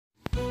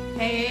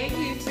Hey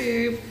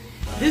YouTube.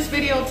 This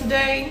video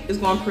today is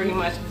going to pretty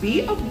much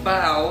be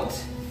about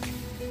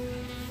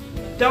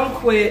don't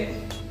quit,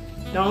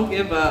 don't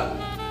give up.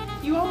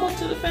 You almost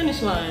to the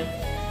finish line.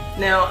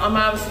 Now I'm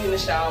obviously in the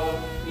shower.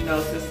 You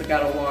know, sister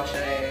gotta wash her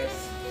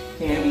ass.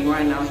 Can't be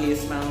running out here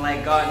smelling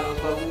like God knows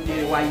what, who did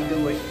it, why you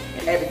do it,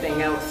 and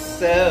everything else.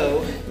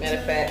 So, matter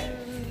of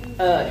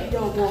fact,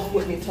 y'all walk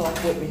with me, talk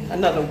with me.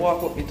 Another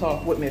walk with me,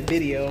 talk with me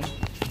video.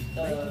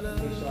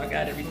 Make sure I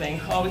got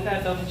everything. Always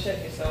gotta double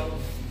check yourself.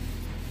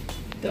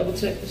 Double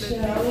check the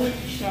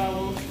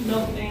shower,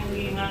 nothing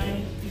leave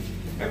nothing.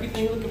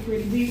 Everything looking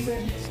pretty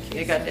decent.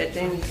 Yeah, got that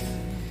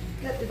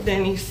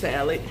Denny's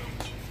salad,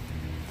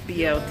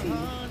 BLT.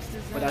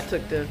 But I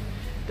took the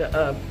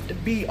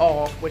B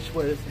off, which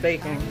was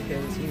bacon,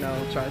 because you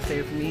know, try to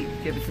save meat,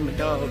 give it to my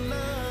dog.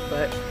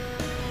 But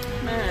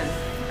man,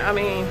 I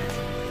mean,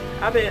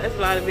 there's a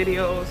lot of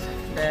videos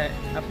that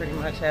I pretty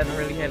much haven't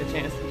really had a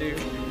chance to do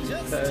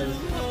because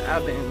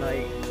I've been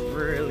like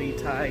really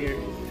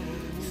tired.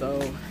 So,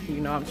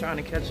 you know, I'm trying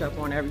to catch up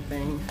on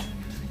everything,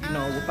 you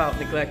know, without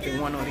neglecting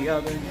one or the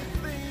other.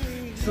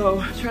 So,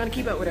 I'm trying to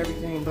keep up with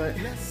everything, but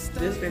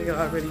this video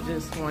I really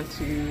just want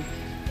to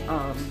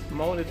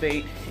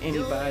motivate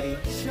anybody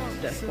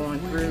that's going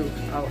through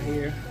out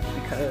here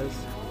because,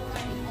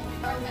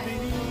 oh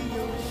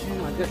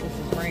my goodness,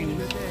 it's raining.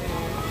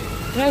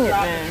 Dang it,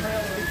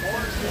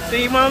 man.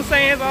 See what I'm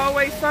saying? It's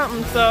always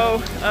something. So,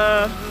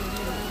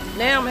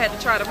 now I'm gonna have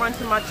to try to run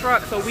to my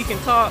truck so we can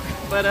talk,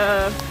 but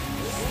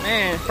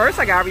man, first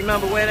I gotta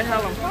remember where the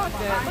hell I'm parked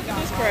at. Look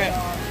at this crap.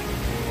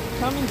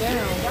 Coming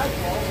down.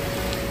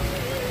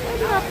 Where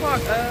did I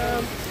park?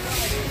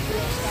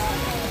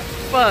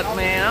 Fuck,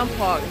 man. I'm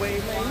parked way,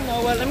 man. You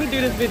know what? Let me do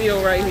this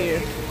video right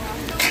here.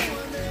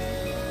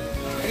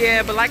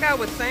 Yeah, but like I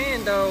was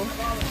saying though,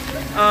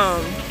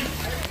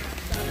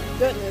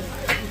 goodness.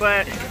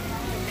 But,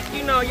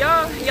 you know,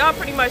 y'all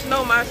pretty much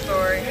know my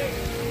story.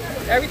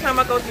 Every time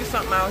I go do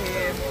something out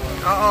here,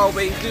 I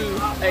always do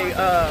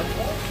a,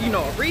 you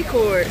know, a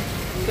record.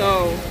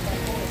 So,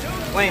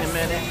 wait a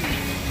minute.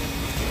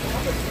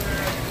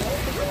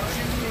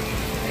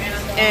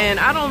 And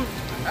I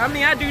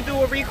do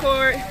a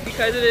record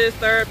because it is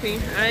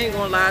therapy. I ain't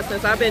gonna lie,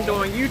 since I've been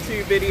doing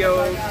YouTube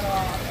videos,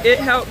 it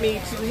helped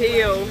me to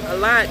heal a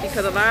lot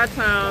because a lot of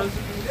times,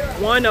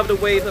 one of the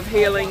ways of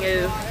healing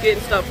is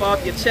getting stuff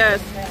off your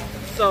chest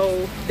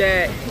so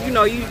that, you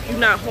know, you're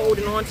not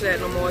holding on to that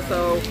no more.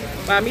 So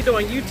by me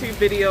doing YouTube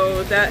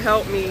videos, that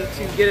helped me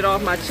to get it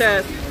off my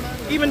chest.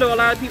 Even though a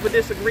lot of people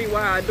disagree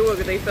why I do it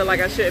because they feel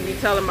like I shouldn't be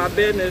telling my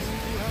business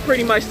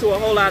pretty much to a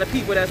whole lot of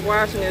people that's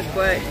watching this,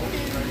 but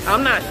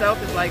I'm not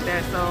selfish like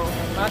that. So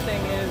my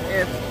thing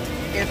is,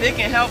 if it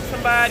can help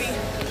somebody,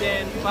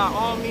 then by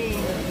all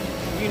means,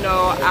 you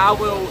know, I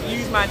will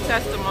use my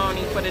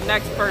testimony for the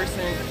next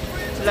person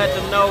to let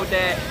them know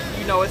that,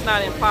 you know, it's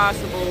not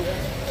impossible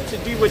to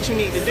do what you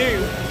need to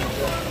do.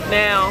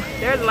 Now,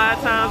 there's a lot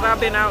of times I've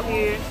been out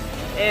here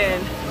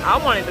and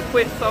I wanted to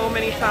quit so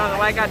many times.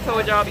 Like I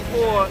told y'all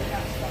before,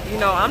 you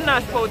know, I'm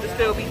not supposed to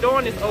still be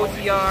doing this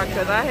OTR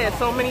because I had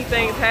so many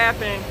things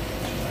happen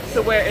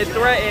to where it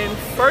threatened,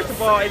 first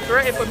of all, it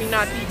threatened for me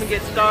not to even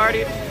get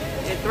started.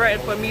 It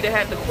threatened for me to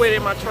have to quit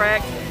in my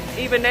tracks.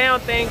 Even now,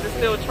 things are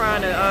still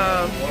trying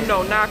to, you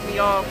know, knock me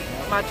off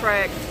my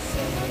tracks.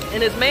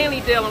 And it's mainly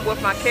dealing with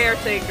my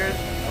caretakers.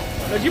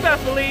 Because you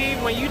best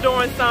believe when you're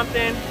doing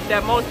something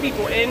that most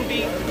people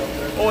envy,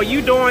 or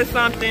you doing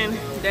something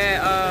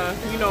that,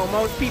 you know,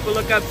 most people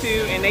look up to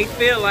and they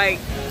feel like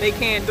they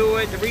can't do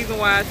it. The reason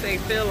why I say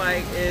feel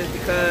like is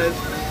because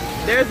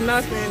there's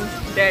nothing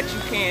that you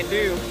can't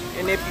do.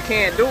 And if you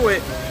can't do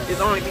it, it's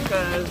only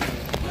because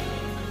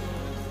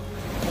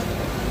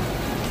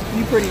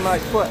you pretty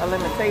much put a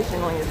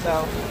limitation on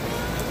yourself.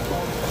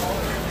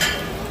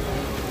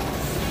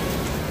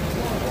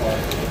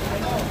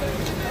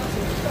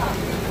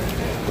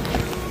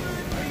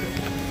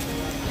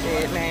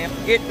 Shit, man,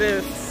 forget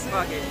this.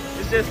 Fuck it.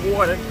 It's just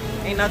water.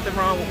 Ain't nothing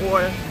wrong with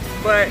water.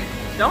 But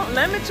don't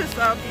limit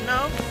yourself, you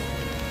know?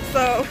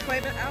 So, wait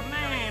a minute. Oh,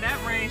 man,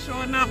 that rain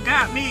sure enough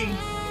got me.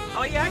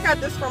 Oh, yeah, I got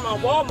this from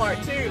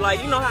Walmart, too.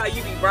 Like, you know how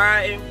you be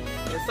riding,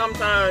 and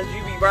sometimes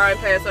you be riding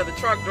past other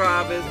truck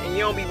drivers, and you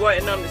don't be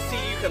wanting them to see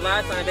you, because a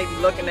lot of times they be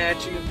looking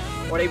at you,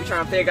 or they be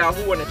trying to figure out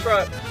who in the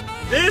truck.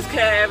 This can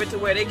have it to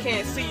where they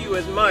can't see you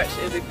as much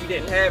as if you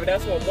didn't have it.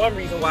 That's one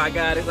reason why I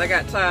got it, is I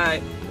got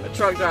tired of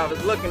truck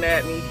drivers looking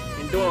at me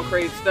and doing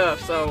crazy stuff.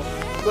 So,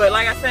 but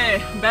like I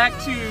said, back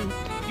to,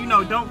 you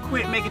know, don't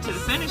quit, make it to the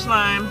finish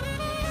line.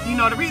 You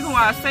know, the reason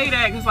why I say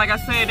that is, like I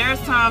said, there's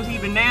times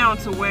even now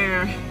to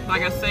where,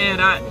 like I said,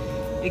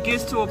 it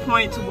gets to a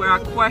point to where I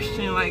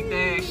question, like,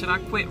 that should I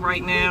quit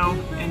right now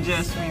and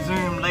just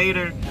resume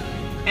later?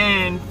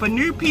 And for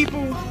new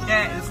people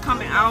that is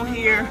coming out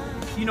here,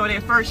 you know,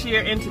 their first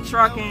year into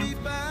trucking,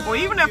 or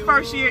even their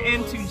first year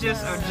into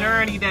just a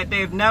journey that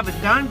they've never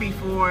done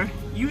before,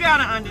 you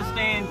gotta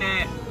understand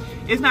that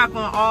it's not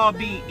gonna all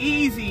be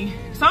easy.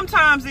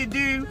 Sometimes it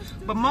do,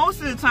 but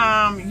most of the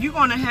time you're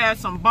gonna have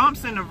some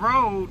bumps in the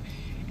road,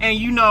 And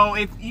you know,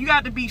 if you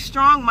got to be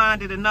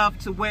strong-minded enough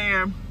to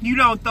where you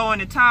don't throw in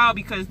the towel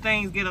because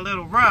things get a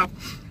little rough,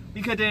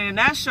 because then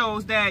that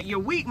shows that you're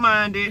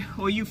weak-minded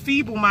or you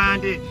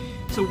feeble-minded,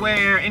 to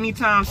where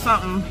anytime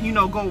something, you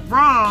know, go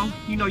wrong,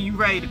 you know, you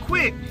ready to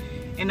quit.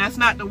 And that's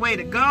not the way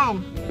to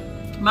go.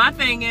 My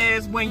thing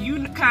is, when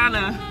you kind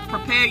of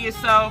prepare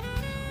yourself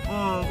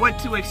on what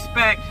to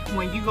expect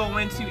when you go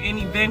into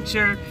any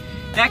venture,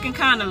 that can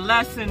kind of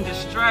lessen the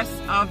stress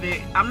of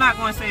it. I'm not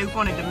going to say it's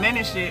going to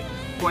diminish it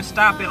or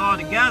stop it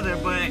altogether,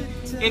 but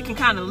it can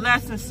kind of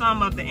lessen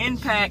some of the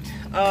impact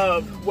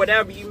of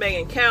whatever you may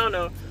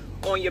encounter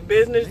on your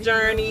business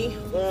journey,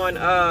 on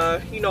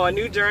you know, a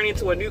new journey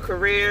into a new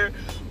career,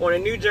 on a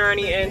new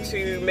journey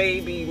into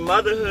maybe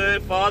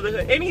motherhood,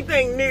 fatherhood,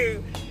 anything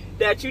new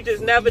that you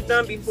just never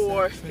done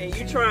before, and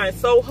you trying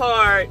so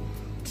hard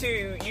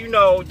to, you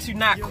know, to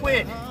not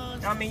quit.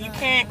 I mean, you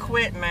can't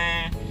quit,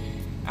 man.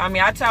 I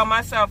mean, I tell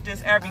myself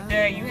this every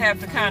day. You have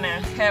to kind of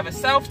have a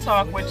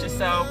self-talk with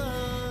yourself.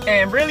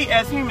 And really,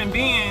 as human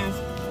beings,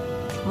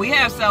 we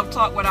have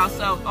self-talk with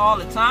ourselves all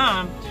the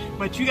time,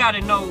 but you got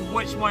to know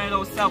which one of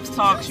those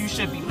self-talks you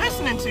should be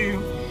listening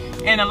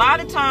to. And a lot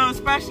of times,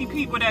 especially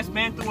people that's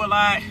been through a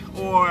lot,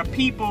 or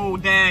people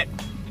that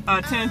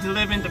tend to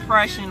live in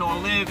depression or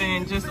live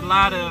in just a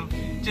lot of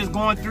just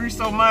going through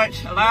so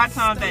much, a lot of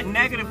times that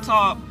negative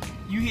talk,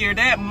 you hear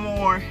that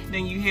more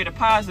than you hear the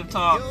positive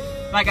talk.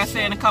 Like I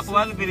said in a couple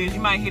other videos, you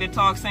might hear the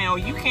talk saying, oh,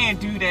 you can't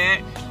do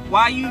that.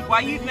 Why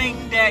you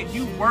think that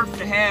you worth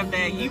to have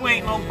that? You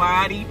ain't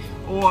nobody.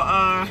 Or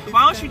why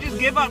don't you just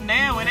give up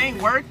now? It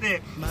ain't worth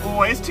it.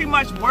 Or it's too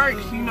much work.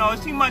 You know,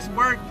 it's too much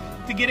work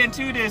to get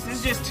into this.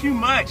 It's just too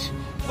much.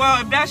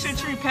 Well, if that's your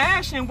true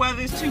passion,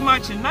 whether it's too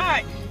much or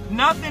not,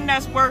 nothing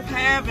that's worth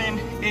having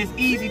is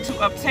easy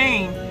to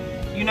obtain.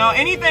 You know,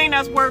 anything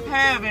that's worth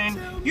having,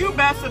 you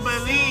better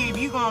believe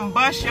you gonna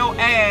bust your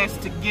ass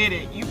to get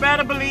it. You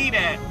better believe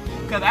that.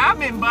 Because I've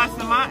been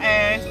busting my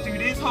ass through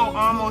this whole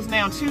almost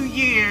now 2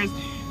 years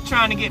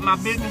trying to get my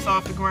business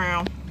off the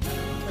ground.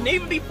 And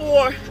even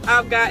before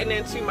I've gotten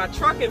into my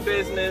trucking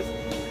business,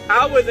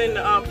 I was in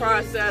the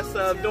process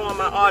of doing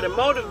my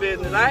automotive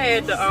business. I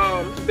had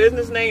the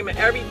business name and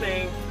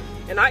everything.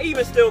 And I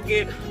even still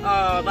get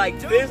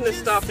like business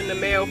stuff in the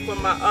mail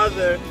from my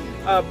other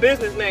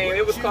business name.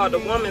 It was called The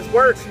Woman's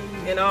Work.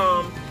 And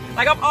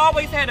like, I've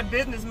always had a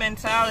business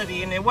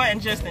mentality, and it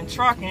wasn't just in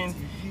trucking.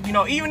 You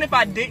know, even if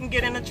I didn't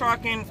get into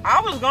trucking,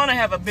 I was gonna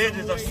have a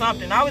business of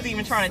something. I was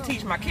even trying to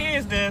teach my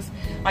kids this.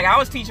 Like, I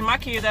was teaching my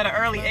kids at an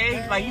early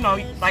age. Like, you know,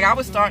 like I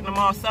was starting them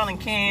off selling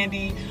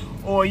candy,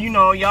 or, you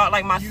know, y'all,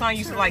 like my son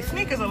used to like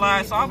sneakers a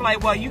lot. So I'm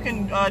like, well, you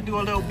can do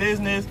a little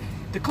business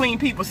to clean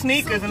people's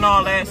sneakers and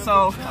all that.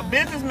 So a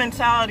business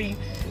mentality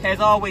has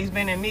always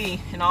been in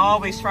me, and I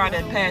always try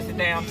to pass it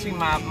down to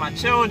my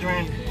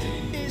children.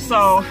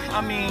 So,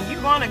 I mean,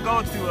 you're gonna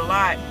go through a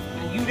lot.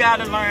 You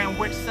gotta learn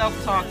which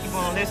self-talk you're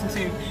gonna listen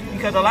to,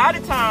 because a lot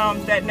of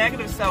times that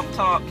negative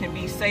self-talk can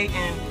be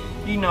Satan,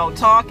 you know,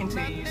 talking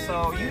to you.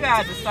 So you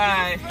gotta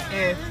decide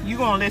if you're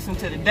gonna listen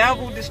to the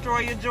devil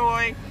destroy your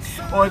joy,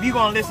 or if you're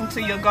gonna listen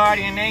to your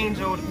guardian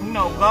angel, you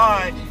know,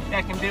 God,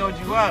 that can build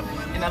you up.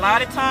 And a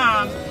lot of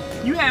times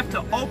you have to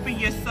open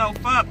yourself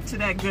up to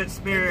that good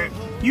spirit.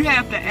 You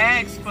have to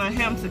ask for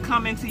him to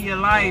come into your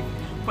life,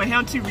 for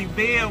him to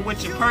reveal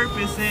what your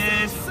purpose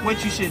is,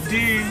 what you should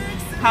do,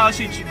 how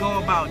should you go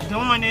about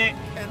doing it.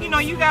 You know,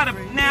 you gotta,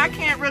 now I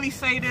can't really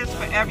say this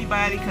for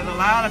everybody, because a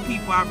lot of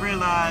people I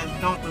realize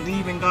don't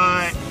believe in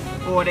God,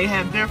 or they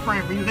have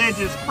different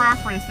religious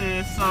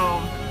preferences.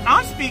 So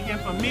I'm speaking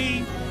for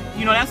me.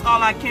 You know, that's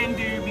all I can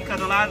do,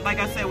 because a lot, like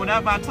I said,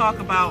 whatever I talk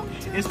about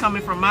is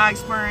coming from my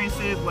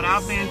experiences, what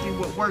I've been through,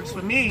 what works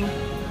for me.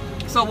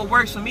 So what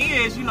works for me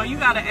is, you know, you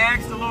gotta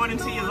ask the Lord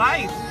into your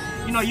life.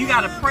 You know, you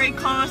gotta pray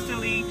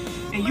constantly,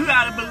 and you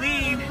gotta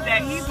believe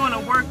that he's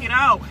gonna work it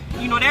out.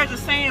 You know, there's a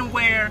saying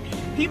where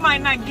he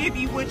might not give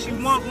you what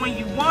you want when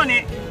you want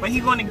it, but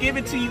he's gonna give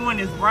it to you when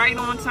it's right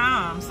on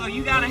time. So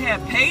you gotta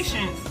have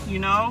patience, you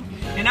know.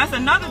 And that's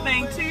another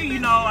thing too, you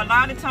know, a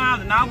lot of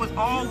times, and I was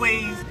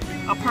always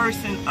a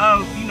person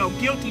of, you know,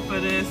 guilty for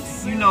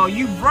this, you know,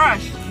 you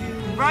rush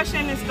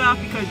into stuff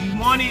because you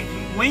want it,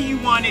 when you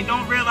want it,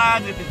 don't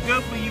realize if it's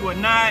good for you or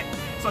not.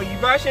 So you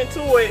rush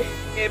into it,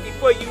 and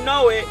before you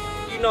know it,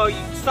 you know,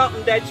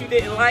 something that you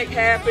didn't like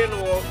happened,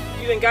 or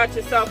you done got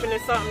yourself into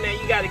something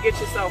that you got to get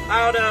yourself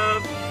out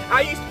of.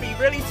 I used to be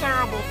really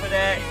terrible for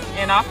that,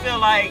 and I feel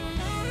like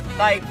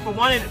for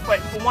one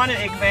of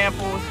the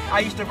examples, I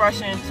used to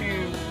rush into,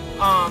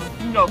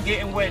 you know,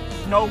 getting with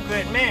no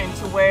good men,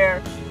 to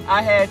where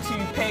I had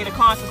to pay the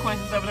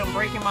consequences of them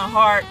breaking my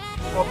heart,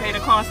 or pay the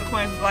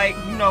consequences, like,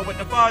 you know, with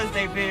the Father's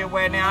Day video,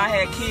 where now I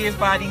had kids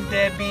by these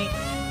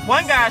deadbeats.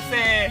 One guy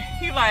said,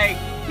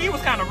 he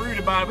was kind of rude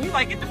about it, but he's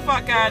like, get the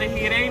fuck out of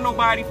here. There ain't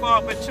nobody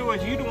fault but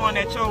yours. You the one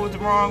that chose the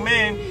wrong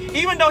man.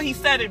 Even though he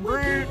said it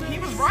rude, he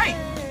was right.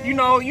 You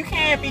know, you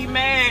can't be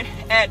mad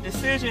at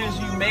decisions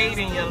you made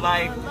in your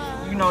life.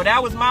 You know,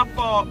 that was my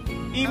fault,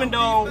 even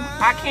though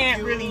I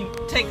can't really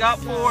take up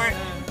for it.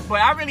 but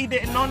I really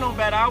didn't know no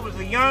better. I was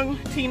a young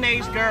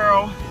teenage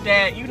girl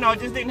that, you know,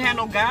 just didn't have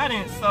no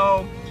guidance.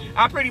 So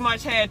I pretty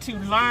much had to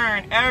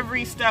learn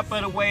every step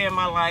of the way in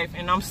my life,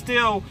 and I'm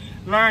still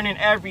learning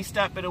every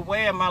step of the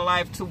way in my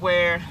life, to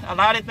where a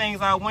lot of things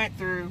I went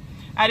through,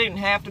 I didn't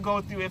have to go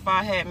through if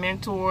I had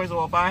mentors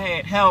or if I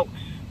had help.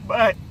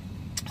 But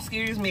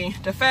excuse me,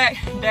 the fact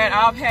that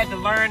I've had to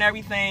learn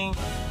everything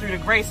through the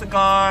grace of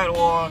God,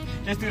 or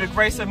just through the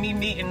grace of me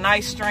meeting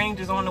nice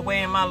strangers on the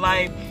way in my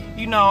life,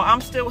 you know,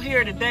 I'm still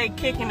here today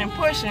kicking and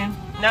pushing.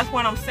 And that's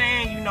what I'm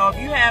saying. You know, if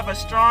you have a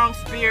strong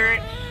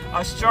spirit,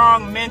 a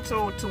strong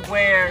mental, to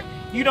where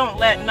you don't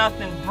let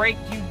nothing break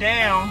you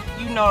down,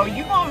 you know,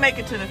 you're gonna make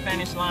it to the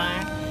finish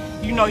line.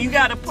 You know, you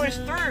gotta push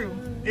through.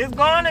 It's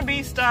gonna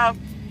be stuff,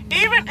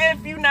 even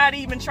if you're not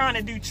even trying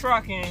to do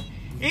trucking,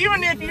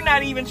 even if you're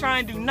not even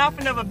trying to do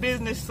nothing of a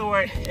business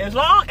sort, as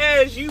long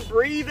as you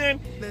breathing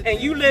and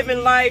you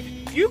living life,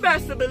 you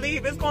best to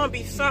believe it's gonna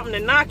be something to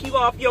knock you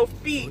off your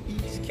feet.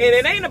 And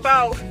it ain't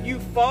about you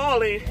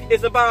falling,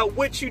 it's about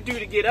what you do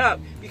to get up.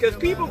 Because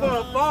people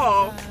gonna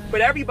fall, but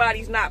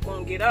everybody's not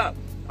gonna get up.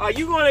 Are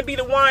you gonna be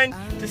the one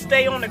to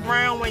stay on the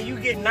ground when you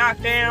get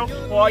knocked down?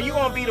 Or are you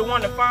gonna be the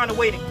one to find a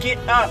way to get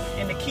up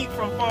and to keep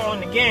from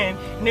falling again?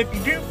 And if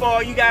you do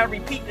fall, you gotta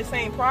repeat the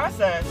same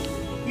process.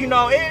 You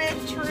know, it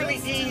is truly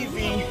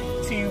easy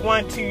to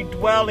want to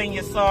dwell in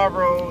your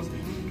sorrows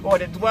or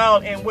to dwell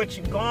in what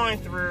you're going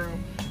through.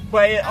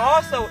 But it's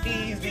also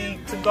easy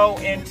to go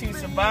into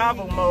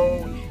survival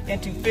mode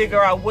and to figure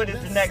out what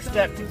is the next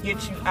step to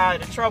get you out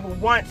of the trouble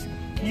once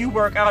you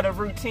work out a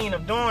routine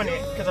of doing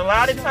it. Because a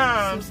lot of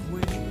times,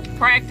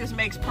 practice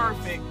makes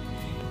perfect.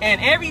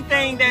 And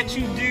everything that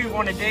you do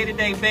on a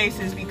day-to-day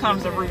basis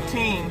becomes a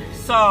routine.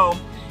 So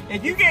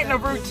if you get in a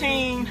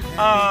routine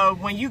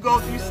when you go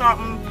through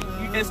something,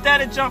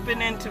 instead of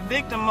jumping into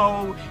victim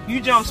mode,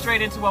 you jump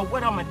straight into, well,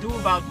 what I'm going to do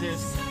about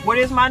this? What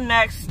is my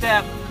next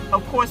step,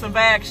 of course of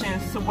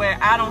actions, to where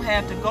I don't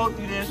have to go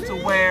through this, to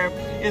where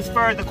it's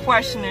further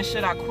questioning,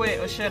 should I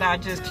quit or should I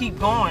just keep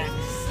going?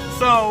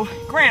 So,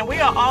 Grant, we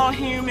are all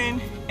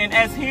human, and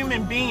as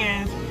human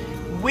beings,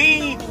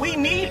 we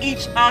need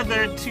each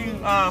other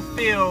to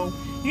feel,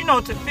 you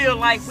know, to feel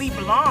like we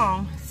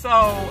belong. So,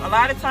 a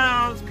lot of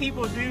times,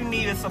 people do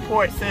need a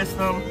support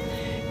system.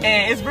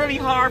 And it's really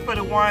hard for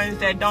the ones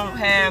that don't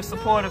have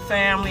supportive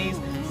families,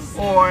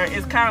 or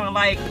it's kind of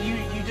like you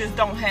just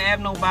don't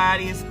have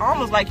nobody. It's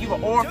almost like you're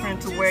an orphan,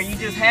 to where you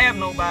just have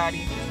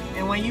nobody.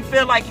 And when you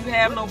feel like you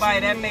have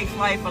nobody, that makes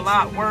life a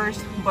lot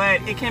worse,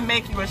 but it can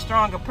make you a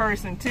stronger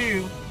person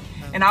too.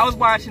 And I was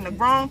watching the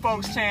Grown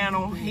Folks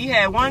channel. He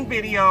had one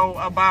video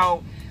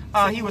about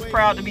he was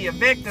proud to be a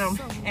victim,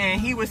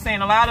 and he was saying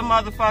a lot of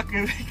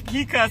motherfuckers,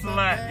 he cussed a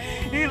lot.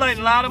 He like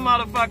a lot of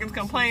motherfuckers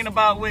complain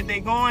about what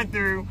they're going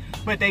through,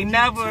 but they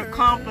never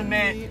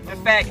compliment the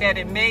fact that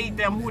it made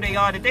them who they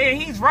are today.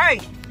 And he's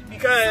right,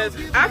 because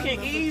I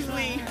can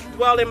easily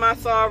dwell in my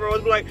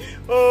sorrows, like,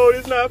 oh,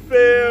 it's not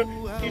fair,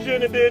 you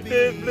shouldn't have did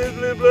this, blah,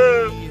 blah,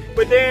 blah.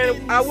 But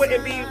then I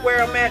wouldn't be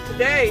where I'm at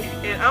today.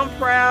 And I'm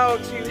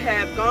proud to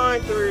have gone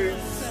through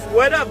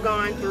what I've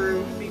gone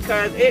through,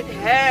 because it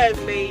has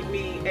made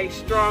me a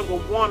stronger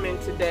woman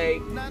today.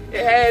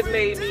 It has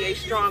made me a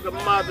stronger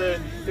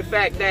mother. The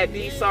fact that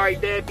these sorry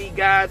deadbeat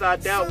guys I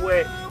dealt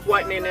with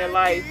wasn't in their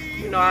life.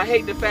 You know, I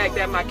hate the fact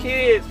that my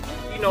kids,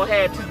 you know,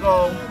 had to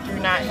go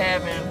through not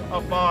having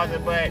a father,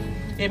 but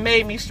it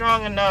made me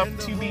strong enough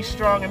to be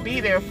strong and be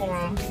there for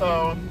them.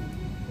 So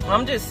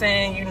I'm just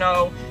saying, you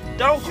know,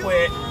 don't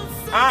quit.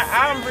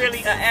 I'm really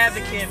an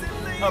advocate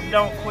of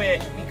don't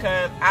quit,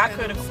 because I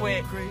could have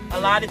quit a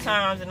lot of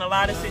times in a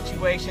lot of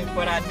situations,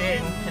 but I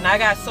didn't. And I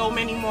got so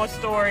many more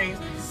stories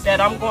that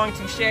I'm going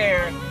to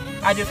share.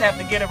 I just have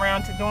to get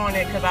around to doing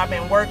it because I've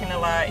been working a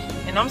lot.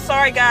 And I'm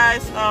sorry,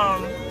 guys.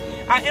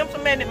 I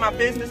implemented my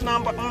business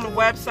number on the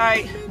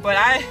website, but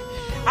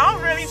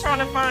I'm really trying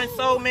to find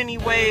so many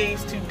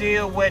ways to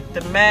deal with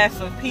the mass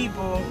of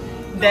people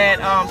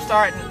that I'm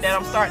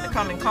starting to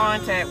come in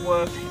contact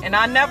with. And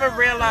I never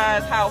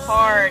realized how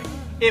hard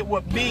it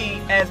would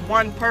be as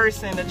one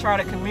person to try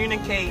to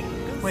communicate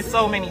with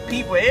so many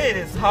people. It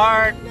is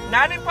hard,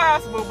 not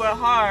impossible, but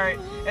hard,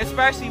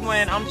 especially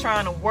when I'm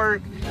trying to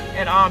work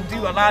and do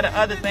a lot of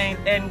other things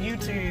in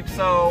YouTube.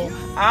 So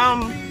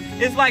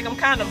it's like I'm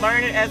kind of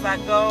learning as I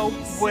go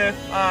with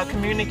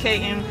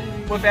communicating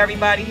with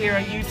everybody here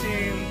on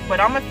YouTube. But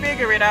I'm gonna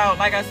figure it out.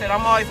 Like I said,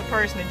 I'm always a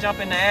person to jump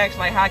into action,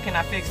 like, how can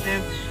I fix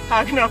this?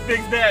 How can I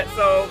fix that?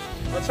 So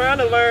I'm trying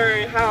to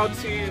learn how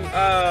to,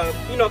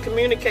 you know,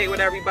 communicate with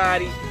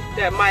everybody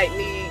that might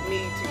need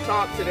me to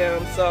talk to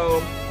them.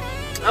 So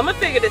I'm gonna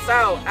figure this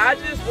out. I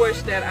just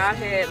wish that I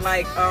had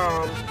like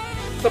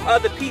some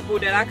other people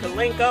that I could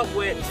link up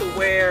with, to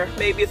where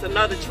maybe it's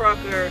another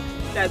trucker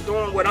that's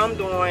doing what I'm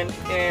doing,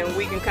 and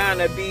we can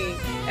kind of be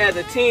as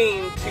a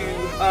team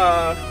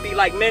to be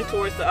like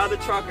mentors to other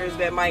truckers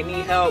that might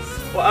need help,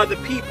 or other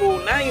people,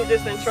 not even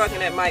just in trucking,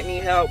 that might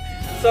need help.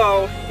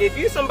 So if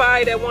you're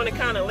somebody that want to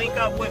kind of link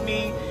up with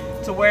me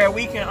to where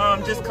we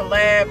can just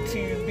collab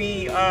to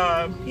be,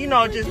 you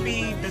know, just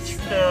be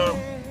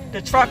the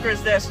the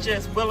truckers that's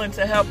just willing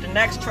to help the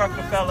next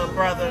trucker fella,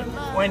 brother,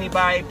 or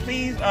anybody,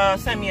 please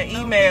send me an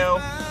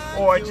email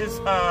or just,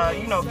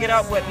 you know, get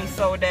up with me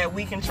so that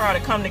we can try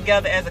to come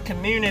together as a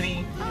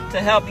community to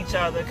help each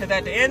other. Because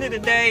at the end of the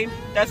day,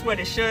 that's what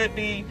it should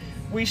be.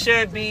 We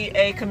should be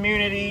a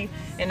community,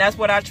 and that's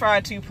what I try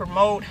to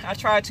promote. I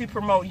try to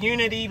promote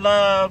unity,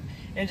 love,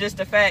 and just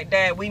the fact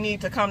that we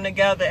need to come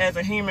together as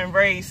a human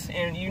race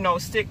and, you know,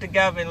 stick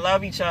together and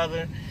love each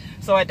other.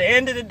 So at the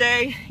end of the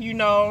day, you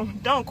know,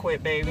 don't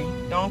quit, baby.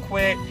 Don't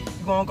quit.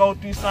 You're going to go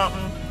through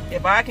something.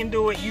 If I can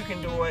do it, you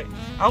can do it.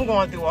 I'm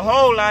going through a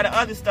whole lot of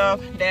other stuff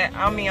that,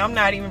 I mean, I'm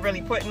not even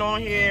really putting on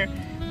here.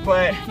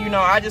 But, you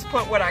know, I just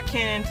put what I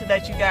can to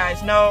let you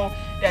guys know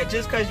that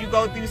just because you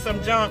go through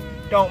some junk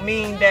don't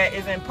mean that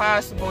it's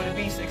impossible to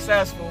be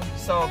successful.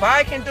 So if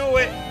I can do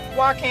it,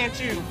 why can't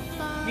you?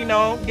 You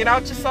know, get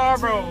out your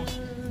sorrows.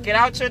 Get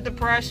out your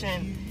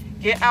depression.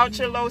 Get out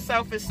your low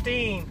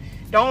self-esteem.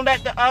 Don't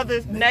let the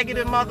other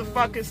negative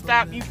motherfuckers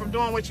stop you from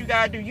doing what you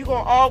gotta do. You're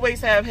gonna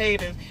always have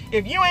haters.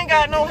 If you ain't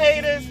got no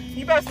haters,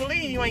 you best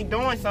believe you ain't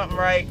doing something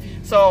right.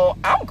 So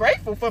I'm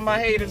grateful for my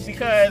haters,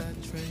 because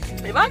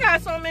if I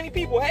got so many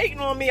people hating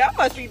on me, I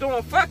must be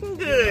doing fucking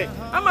good.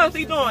 I must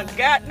be doing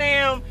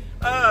goddamn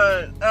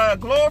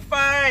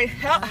glorified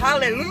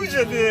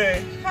hallelujah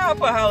good. How I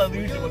put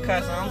hallelujah with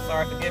cussing? I'm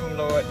sorry, forgive me,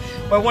 Lord.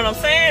 But what I'm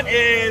saying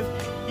is,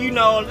 you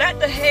know, let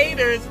the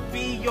haters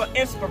be your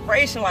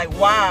inspiration. Like,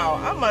 wow,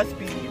 I must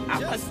be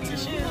the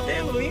shit.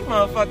 Damn, these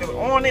motherfuckers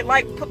on it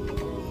like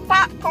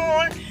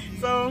popcorn.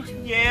 So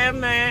yeah,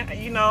 man,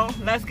 you know,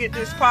 let's get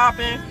this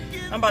popping.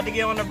 I'm about to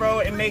get on the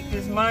road and make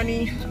this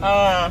money.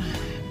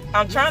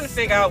 I'm trying to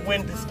figure out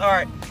when to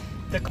start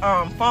the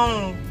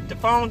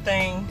phone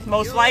thing.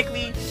 Most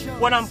likely,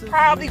 what I'm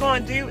probably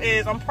going to do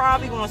is I'm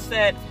probably going to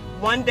set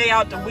one day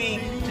out the week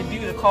to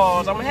do the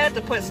calls. I'm going to have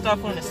to put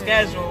stuff on the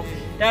schedule.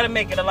 That'll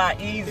make it a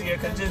lot easier,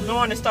 because just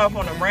doing the stuff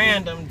on a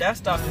random, that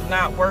stuff is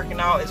not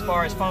working out as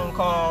far as phone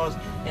calls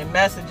and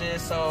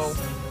messages. So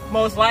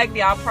most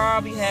likely I'll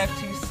probably have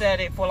to set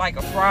it for like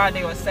a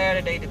Friday or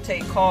Saturday to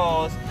take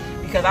calls,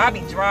 because I be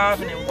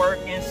driving and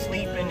working,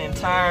 sleeping and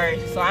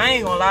tired. So I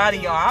ain't gonna lie to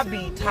y'all, I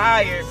be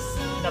tired.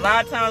 And a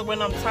lot of times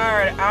when I'm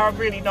tired, I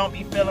really don't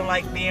be feeling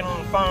like being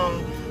on the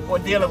phone or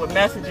dealing with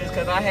messages,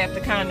 because I have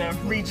to kind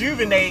of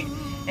rejuvenate.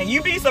 And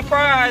you'd be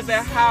surprised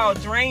at how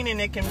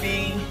draining it can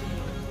be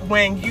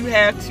when you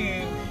have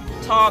to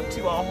talk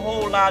to a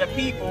whole lot of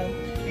people,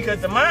 because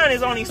the mind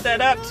is only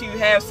set up to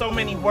have so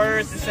many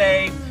words to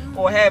say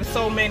or have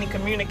so many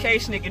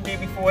communication it can do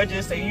before it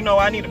just say, you know,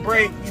 I need a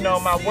break. You know,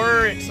 my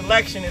word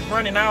selection is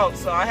running out,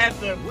 so I have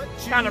to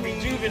kind of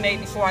rejuvenate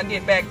before I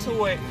get back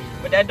to it.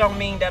 But that don't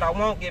mean that I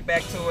won't get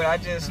back to it. I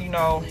just, you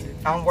know,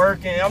 I'm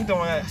working, I'm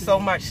doing so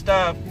much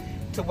stuff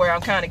to where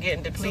I'm kind of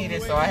getting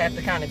depleted, so I have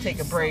to kind of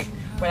take a break.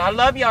 But I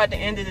love y'all at the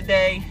end of the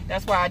day.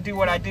 That's why I do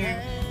what I do.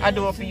 I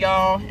do it for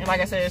y'all, and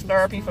like I said, it's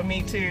therapy for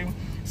me too.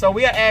 So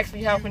we are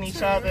actually helping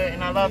each other,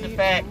 and I love the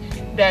fact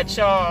that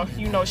y'all,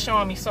 you know,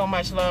 showing me so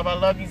much love. I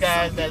love you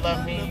guys that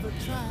love me.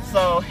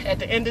 So at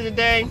the end of the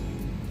day,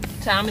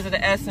 time is of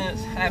the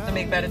essence. I have to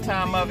make better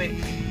time of it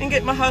and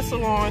get my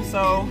hustle on.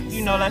 So,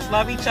 you know, let's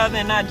love each other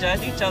and not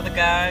judge each other,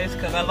 guys,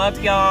 because I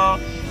love y'all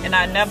and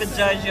I never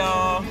judge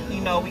y'all.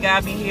 You know, we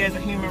gotta be here as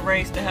a human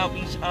race to help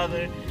each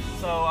other.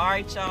 So, all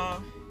right,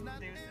 y'all.